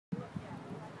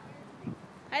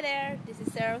Hi there, this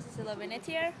is Sarah Cecilia Bennett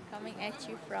here, coming at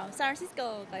you from San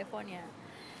Francisco, California.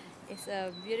 It's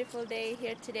a beautiful day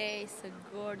here today. It's a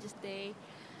gorgeous day.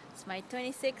 It's my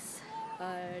 26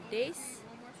 days,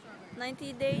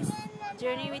 90 days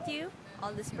journey with you.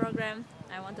 All this program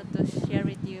I wanted to share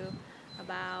with you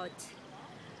about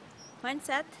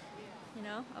mindset,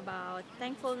 about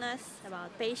thankfulness,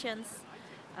 about patience,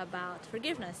 about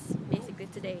forgiveness. Basically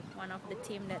today, one of the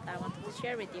theme that I wanted to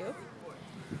share with you.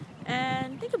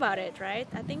 And think about it, right?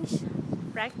 I think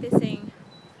practicing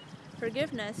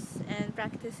forgiveness and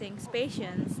practicing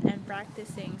patience and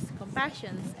practicing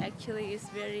compassion actually is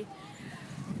very,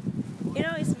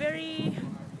 it's very,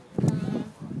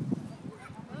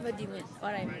 what do you mean?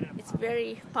 What I mean? It's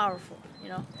very powerful.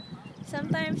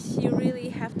 Sometimes you really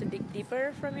have to dig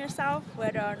deeper from yourself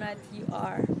whether or not you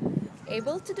are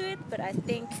able to do it, but I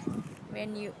think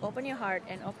when you open your heart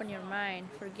and open your mind,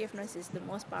 forgiveness is the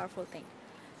most powerful thing.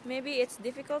 Maybe it's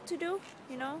difficult to do,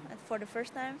 for the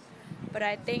first time, but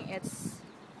I think it's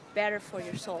better for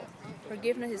your soul.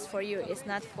 Forgiveness is for you, it's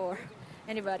not for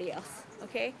anybody else,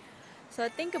 okay? So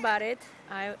think about it.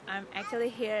 I'm actually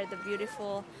here at the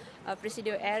beautiful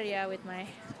Presidio area with my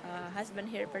husband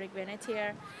here, Parik Bennett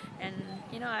here, and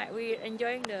we're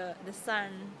enjoying the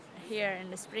sun here in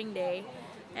the spring day.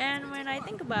 And when I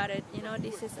think about it,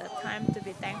 this is a time to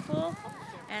be thankful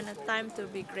and a time to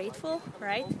be grateful,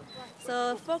 right?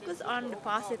 So focus on the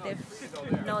positive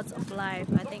notes of life.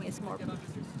 I think it's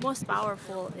most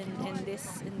powerful in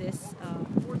this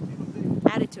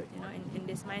attitude, in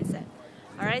this mindset.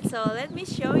 All right, so let me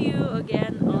show you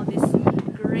again all this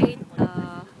great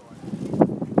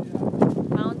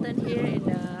mountain here in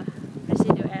the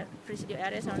Presidio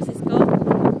area, San Francisco,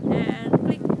 and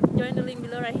click join the link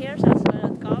below right here,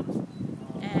 sanfrancisco.com,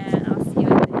 and I'll see you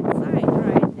at the inside. All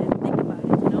right, and think about it.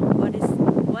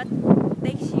 What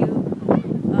takes you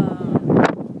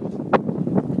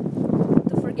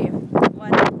to forgive?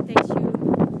 What takes you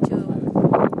to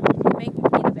make you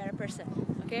a better person?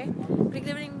 Okay, click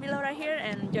the link below right here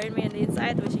and join me on the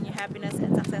inside. Wishing you happiness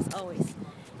and success always.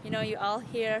 You all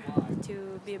here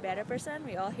to be a better person.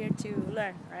 We all here to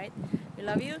learn, right? We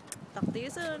love you. Talk to you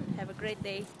soon. Have a great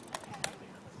day.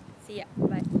 See ya.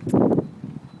 Bye.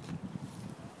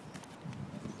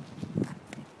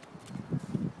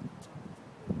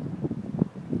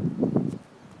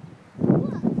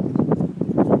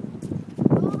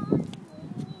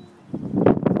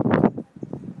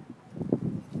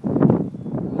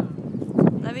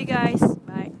 Love you guys.